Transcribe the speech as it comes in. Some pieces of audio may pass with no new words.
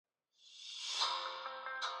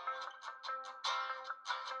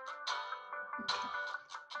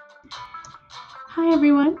Hi,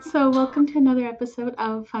 everyone. So, welcome to another episode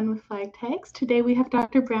of Fun with Flag Tags. Today, we have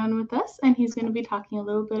Dr. Brown with us, and he's going to be talking a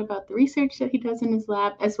little bit about the research that he does in his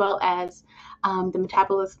lab, as well as the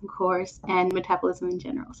metabolism course and metabolism in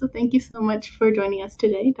general. So, thank you so much for joining us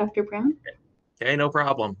today, Dr. Brown. Okay, no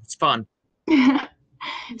problem. It's fun.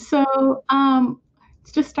 so,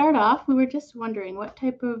 to start off, we were just wondering what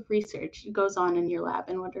type of research goes on in your lab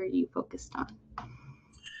and what are you focused on?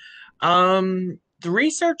 The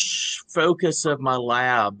research focus of my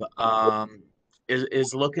lab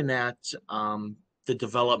is looking at the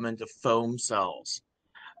development of foam cells.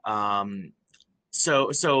 Um,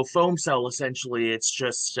 so foam cell essentially it's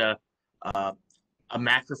just a, a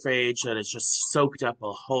macrophage that has just soaked up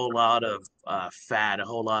a whole lot of fat, a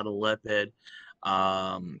whole lot of lipid,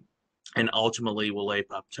 um, and ultimately will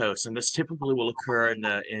apoptose. And this typically will occur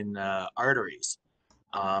in arteries.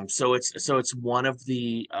 So it's one of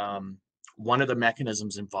the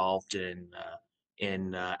mechanisms involved in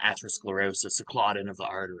atherosclerosis, a clotting of the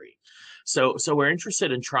artery. So we're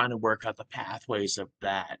interested in trying to work out the pathways of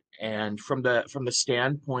that, and from the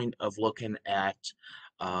standpoint of looking at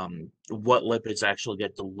what lipids actually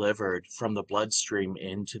get delivered from the bloodstream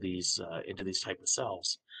into these type of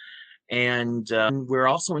cells, and we're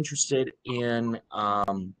also interested in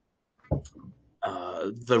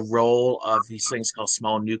the role of these things called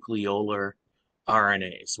small nucleolar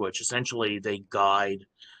RNAs, which essentially they guide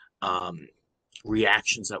um,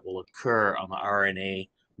 reactions that will occur on the RNA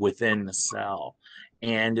within the cell.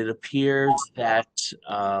 And it appears that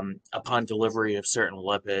upon delivery of certain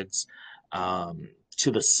lipids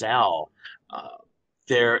to the cell, uh,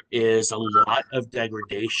 there is a lot of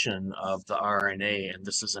degradation of the RNA, and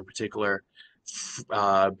this is in particular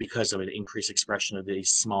because of an increased expression of these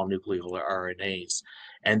small nucleolar RNAs.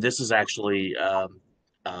 And this is actually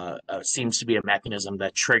seems to be a mechanism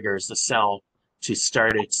that triggers the cell to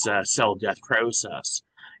start its cell death process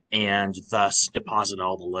and thus deposit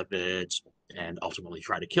all the lipids and ultimately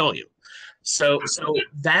try to kill you. So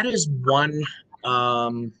that is one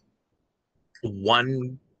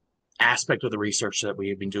aspect of the research that we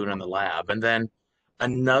have been doing in the lab. And then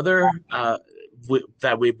another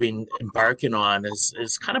that we've been embarking on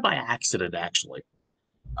is kind of by accident, actually,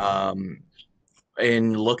 um,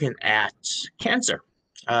 in looking at cancer,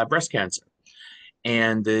 breast cancer,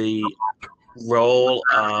 and the role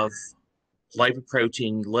of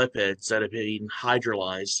lipoprotein lipids that have been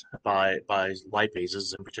hydrolyzed by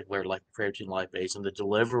lipases, in particular lipoprotein lipase, and the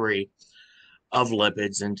delivery of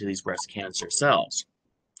lipids into these breast cancer cells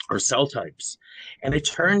or cell types. And it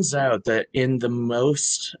turns out that in the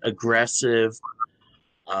most aggressive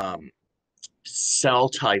um, cell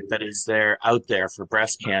type that is there out there for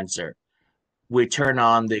breast cancer, we turn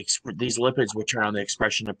on these lipids would turn on the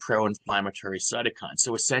expression of pro-inflammatory cytokines.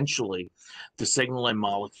 So essentially, the signaling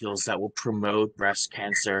molecules that will promote breast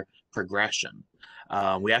cancer progression.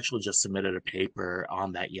 We actually just submitted a paper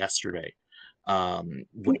on that yesterday,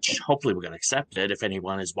 which hopefully we're going to accept it if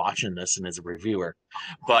anyone is watching this and is a reviewer.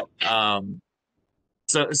 But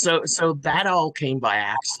so that all came by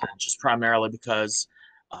accident, just primarily because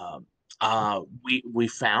um, we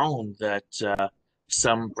found that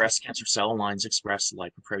some breast cancer cell lines express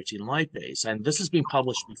lipoprotein lipase, and this has been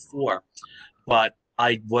published before, but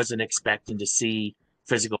I wasn't expecting to see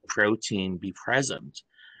physical protein be present,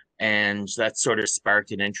 and that sort of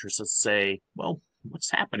sparked an interest to say, well,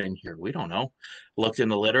 what's happening here? We don't know. Looked in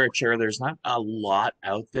the literature, there's not a lot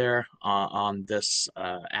out there on this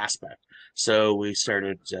aspect. So we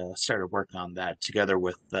started working on that together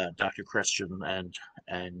with Dr. Christian,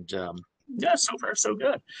 and yeah, so far so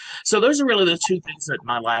good. So those are really the two things that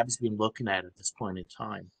my lab's been looking at this point in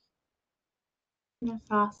time.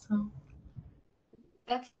 That's awesome.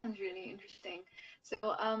 That sounds really interesting. So,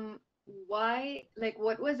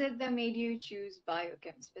 what was it that made you choose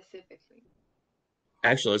biochem specifically?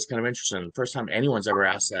 Actually, it's kind of interesting. The first time anyone's ever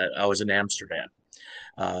asked that, I was in Amsterdam,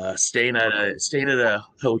 staying at a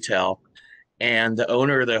hotel, and the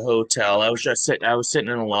owner of the hotel, I was sitting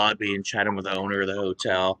in the lobby and chatting with the owner of the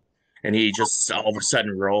hotel, and he just all of a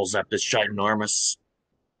sudden rolls up this ginormous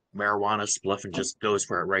marijuana spliff and just goes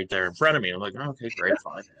for it right there in front of me. I'm like, oh, okay, great,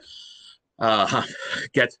 fine. Uh,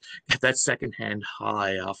 get get that secondhand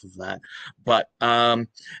high off of that. But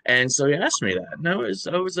and so he asked me that. And it was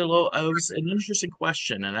an interesting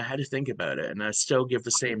question, and I had to think about it, and I still give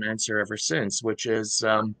the same answer ever since, which is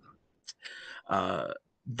uh,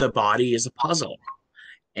 the body is a puzzle.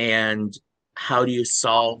 And how do you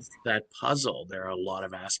solve that puzzle? There are a lot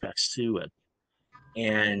of aspects to it.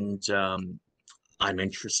 And I'm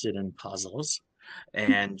interested in puzzles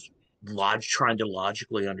and trying to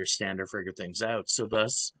logically understand or figure things out. So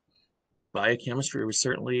thus, biochemistry was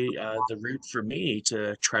certainly the route for me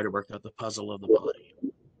to try to work out the puzzle of the body.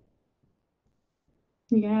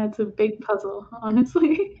 Yeah, it's a big puzzle,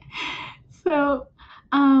 honestly. So,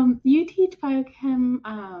 you teach biochem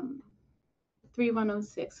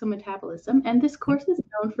 3106, so metabolism, and this course is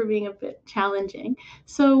known for being a bit challenging.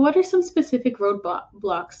 So, what are some specific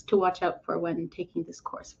roadblocks to watch out for when taking this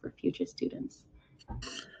course for future students?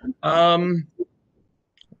 Um,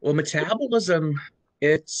 well, metabolism,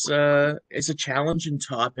 it's a challenging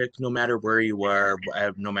topic no matter where you are,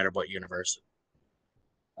 no matter what university.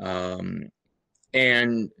 Um,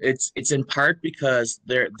 and it's in part because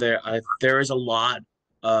there is a lot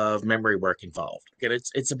of memory work involved. And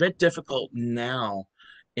it's a bit difficult now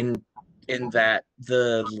in that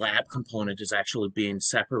the lab component is actually being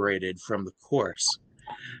separated from the course.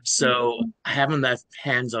 So having that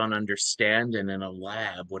hands-on understanding in a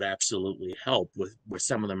lab would absolutely help with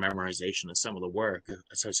some of the memorization and some of the work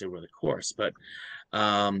associated with the course.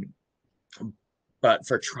 Um, but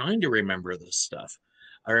for trying to remember this stuff,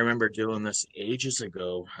 I remember doing this ages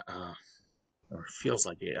ago, or feels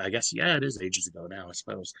like it. I guess, yeah, it is ages ago now, I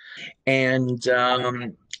suppose. And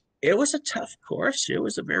it was a tough course. It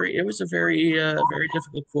was a very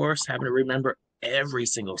difficult course, having to remember every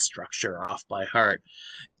single structure off by heart.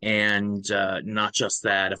 And not just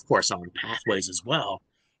that, of course, on pathways as well,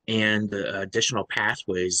 and the additional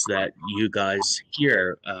pathways that you guys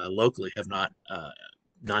here locally have not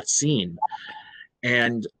seen.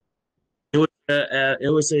 And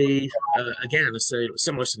it was again, it's a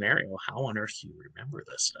similar scenario. How on earth do you remember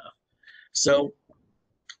this stuff? So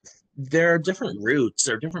there are different routes,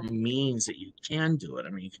 there are different means that you can do it. I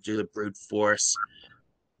mean, you can do the brute force,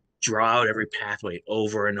 draw out every pathway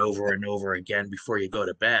over and over and over again before you go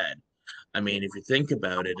to bed. I mean, if you think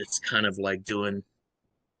about it, it's kind of like doing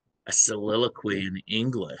a soliloquy in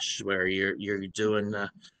English, where you're doing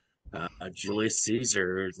Julius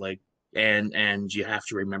Caesar, like, and you have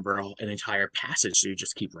to remember an entire passage, so you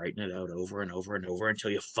just keep writing it out over and over and over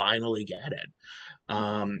until you finally get it.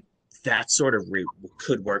 That sort of route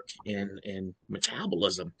could work in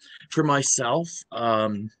metabolism. For myself,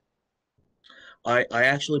 I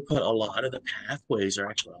actually put a lot of the pathways, or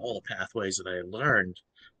actually all the pathways that I learned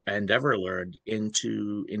and ever learned,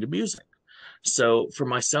 into music. So for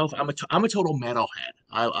myself, I'm a total metalhead.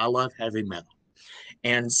 I love heavy metal.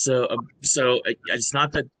 And so it's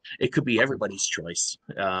not that it could be everybody's choice,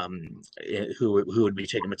 who would be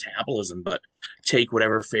taking metabolism, but take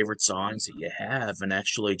whatever favorite songs that you have and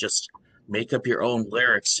actually just make up your own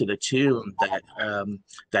lyrics to the tune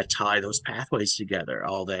that tie those pathways together,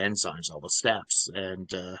 all the enzymes, all the steps,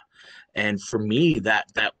 and for me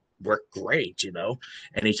that worked great.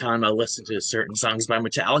 Anytime I listen to certain songs by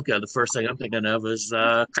Metallica, the first thing I'm thinking of is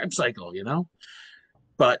Krebs Cycle,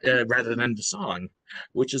 but rather than the song,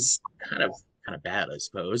 which is kind of bad, I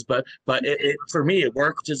suppose. But it for me, it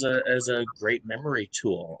worked as a great memory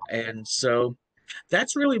tool. And so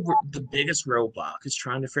that's really the biggest roadblock, is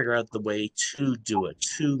trying to figure out the way to do it,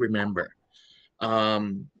 to remember.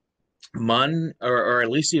 MUN, or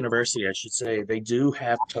at least the university, I should say, they do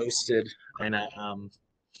have posted, and I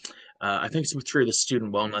think it's through the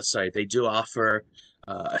student wellness site, they do offer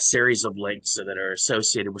a series of links that are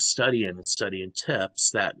associated with studying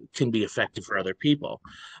tips that can be effective for other people.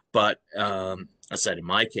 But I said, in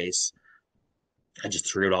my case, I just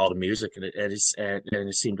threw it all to music, and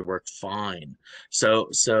it seemed to work fine. So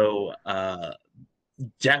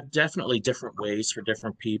definitely different ways for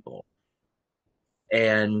different people.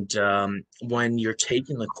 And when you're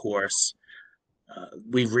taking the course,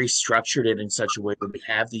 we've restructured it in such a way that we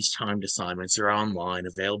have these timed assignments. They're online,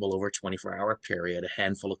 available over a 24-hour period, a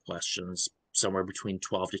handful of questions, somewhere between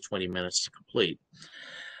 12 to 20 minutes to complete.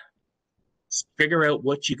 Figure out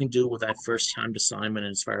what you can do with that first timed assignment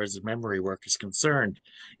as far as the memory work is concerned.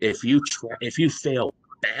 If you fail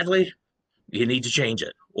badly, you need to change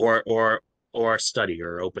it, or study,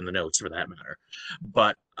 or open the notes, for that matter.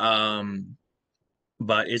 But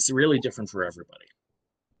it's really different for everybody.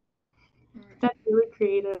 That's really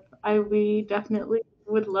creative. We definitely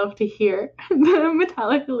would love to hear the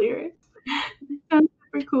Metallica lyrics. Sounds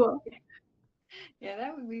super cool. Yeah,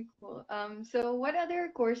 that would be cool. So what other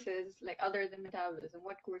courses, like other than metabolism,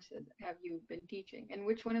 what courses have you been teaching, and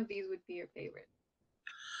which one of these would be your favorite?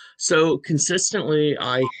 So consistently,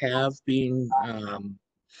 I have been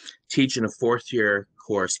teaching a fourth year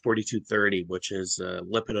course, 4230, which is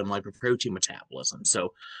lipid and lipoprotein metabolism.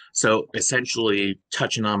 So essentially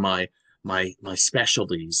touching on my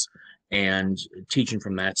specialties and teaching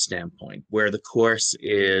from that standpoint, where the course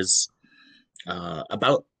is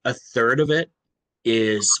about a third of it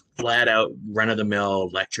is flat out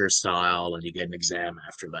run-of-the-mill lecture style, and you get an exam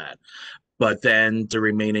after that. But then the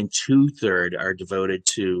remaining two-third are devoted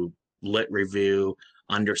to lit review,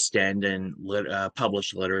 understanding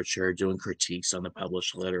published literature, doing critiques on the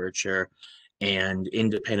published literature, and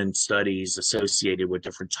independent studies associated with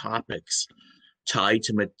different topics tied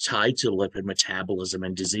to lipid metabolism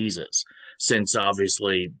and diseases. Since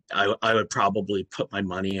obviously I would probably put my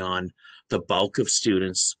money on the bulk of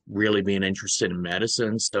students really being interested in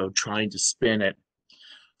medicine, so trying to spin it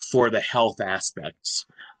for the health aspects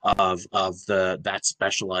of that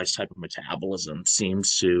specialized type of metabolism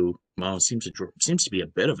seems to be a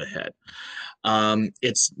bit of a hit.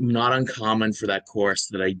 It's not uncommon for that course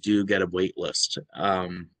that I do get a wait list.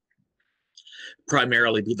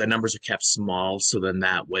 Primarily, the numbers are kept small, so then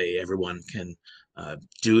that way everyone can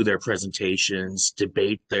do their presentations,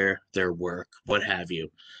 debate their work, what have you.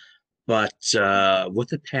 But with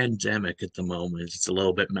the pandemic at the moment, it's a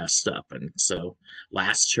little bit messed up. And so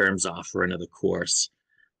last term's offering of the course,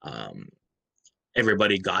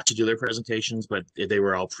 everybody got to do their presentations, but they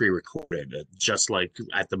were all pre-recorded, just like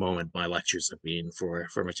at the moment my lectures have been for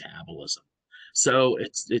metabolism. So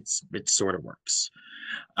it sort of works.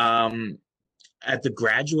 At the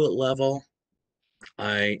graduate level,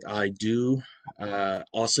 I do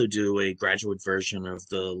also do a graduate version of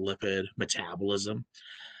the lipid metabolism,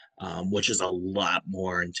 which is a lot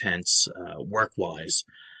more intense work-wise.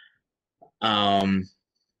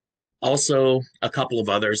 Also, a couple of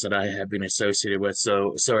others that I have been associated with.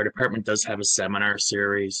 So our department does have a seminar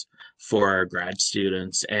series for our grad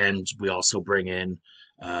students, and we also bring in,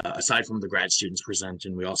 aside from the grad students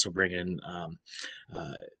presenting, we also bring in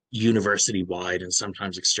university-wide and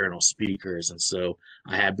sometimes external speakers. And so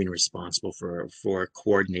I have been responsible for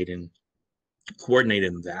coordinating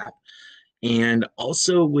that. And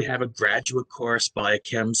also we have a graduate course,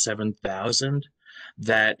 Biochem 7000,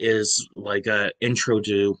 that is like a intro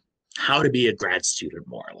to how to be a grad student,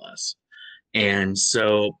 more or less. And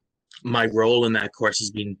so my role in that course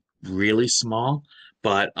has been really small,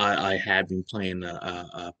 but I have been playing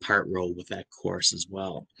a part role with that course as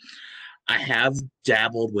well. I have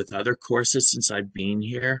dabbled with other courses since I've been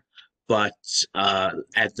here, but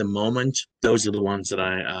at the moment, those are the ones that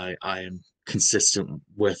I am consistent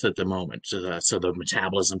with at the moment. So the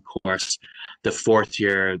metabolism course, the fourth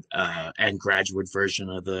year and graduate version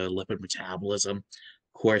of the lipid metabolism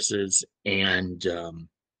courses, and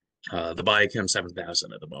the Biochem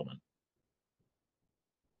 7000 at the moment.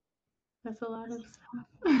 That's a lot of stuff.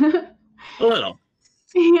 A little.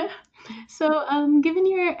 Yeah. So, given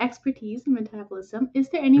your expertise in metabolism, is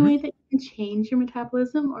there any way that you can change your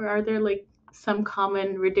metabolism, or are there like some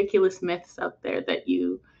common ridiculous myths out there that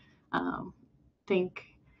you think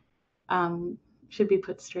should be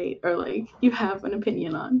put straight, or like you have an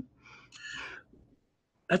opinion on?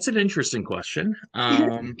 That's an interesting question.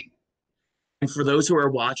 And for those who are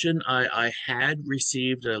watching, I had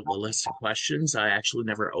received a list of questions. I actually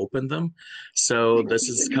never opened them. So this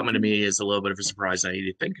is coming to me as a little bit of a surprise. I need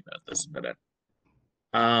to think about this a minute.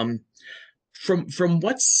 From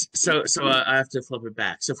what's so I have to flip it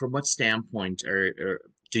back. So from what standpoint or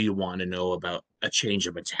do you want to know about a change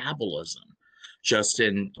of metabolism? Just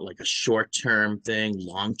in like a short-term thing,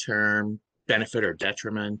 long-term benefit or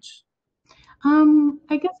detriment?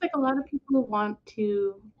 I guess like a lot of people want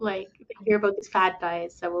to like hear about these fad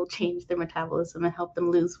diets that will change their metabolism and help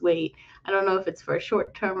them lose weight. I don't know if it's for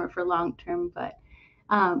short term or for long term, but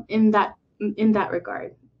in that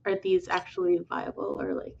regard, are these actually viable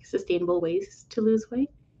or like sustainable ways to lose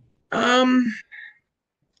weight?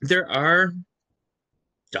 There are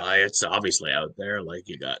diets obviously out there, like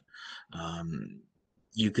you got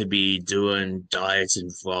you could be doing diets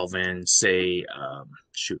involving, say,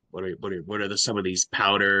 shoot, what are some of these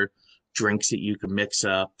powder drinks that you can mix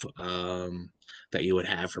up that you would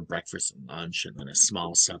have for breakfast and lunch, and then a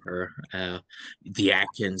small supper? The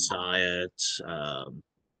Atkins diet,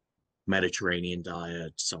 Mediterranean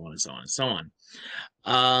diet, so on and so on and so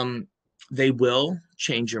on. They will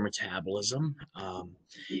change your metabolism,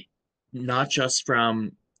 not just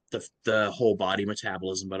from the whole body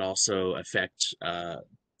metabolism, but also affect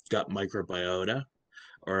gut microbiota,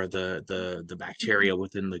 or the bacteria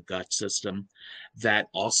within the gut system that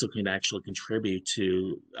also can actually contribute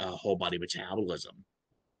to whole body metabolism.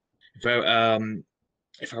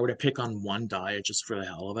 If I were to pick on one diet just for the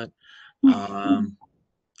hell of it, the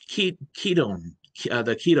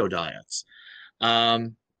keto diets,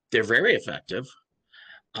 they're very effective.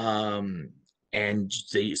 And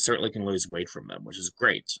they certainly can lose weight from them, which is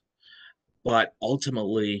great. But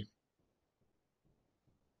ultimately,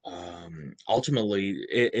 ultimately,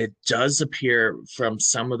 it does appear from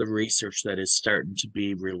some of the research that is starting to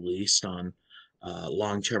be released on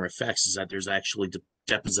long-term effects is that there's actually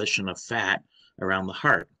deposition of fat around the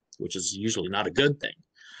heart, which is usually not a good thing.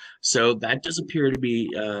 So that does appear to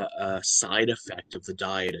be a side effect of the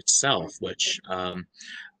diet itself, which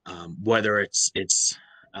whether it's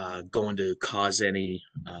going to cause any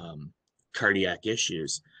cardiac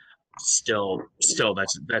issues, still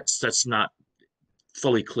that's not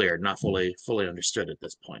fully cleared, not fully understood at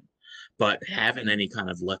this point. But having any kind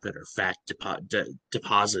of lipid or fat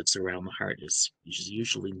deposits around the heart is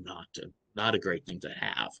usually not a great thing to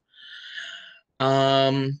have.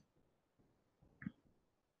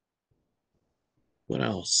 What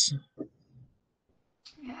else?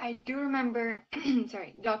 I do remember,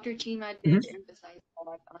 sorry, Dr. Chima Mhm. did emphasize a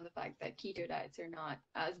lot on the fact that keto diets are not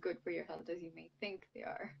as good for your health as you may think they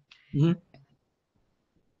are. Mhm.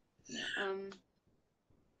 Um,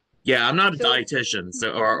 Yeah, I'm not a so dietitian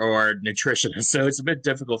or nutritionist, so it's a bit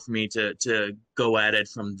difficult for me to go at it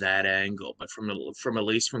from that angle. But from at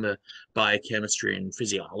least from the biochemistry and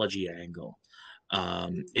physiology angle,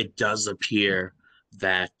 it does appear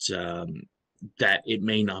that that it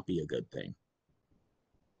may not be a good thing.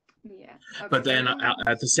 yeah, But okay. then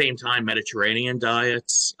at the same time, Mediterranean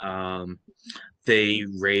diets, they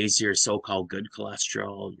raise your so-called good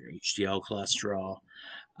cholesterol, your HDL cholesterol.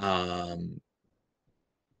 Um,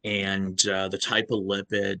 and the type of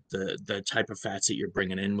lipid, the type of fats that you're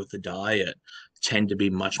bringing in with the diet tend to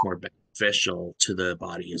be much more beneficial to the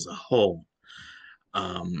body as a whole.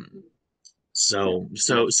 Um, so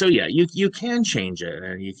yeah, you can change it,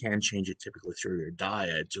 and you can change it typically through your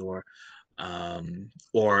diet or through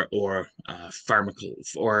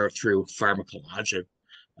pharmacologic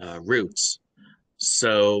routes.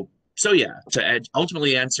 So yeah, to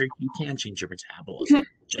ultimately answer, you can change your metabolism.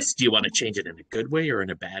 Just do you want to change it in a good way or in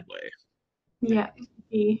a bad way? Yeah,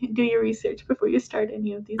 do your research before you start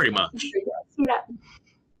any of these Pretty labs. much. Yeah.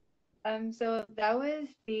 So that was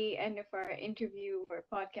the end of our interview or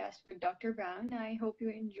podcast with Dr. Brown. I hope you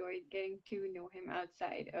enjoyed getting to know him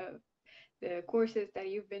outside of the courses that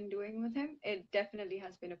you've been doing with him. It definitely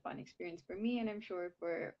has been a fun experience for me, and I'm sure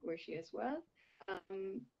for Rishi as well.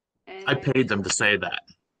 And I I paid just them to want say that.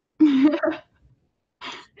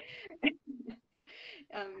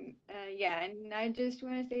 yeah, and I just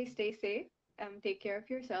want to say stay safe. Take care of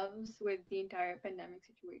yourselves with the entire pandemic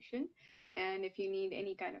situation. And if you need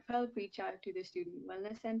any kind of help, reach out to the Student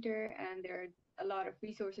Wellness Center. And there are a lot of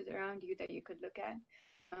resources around you that you could look at.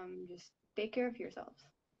 Just take care of yourselves.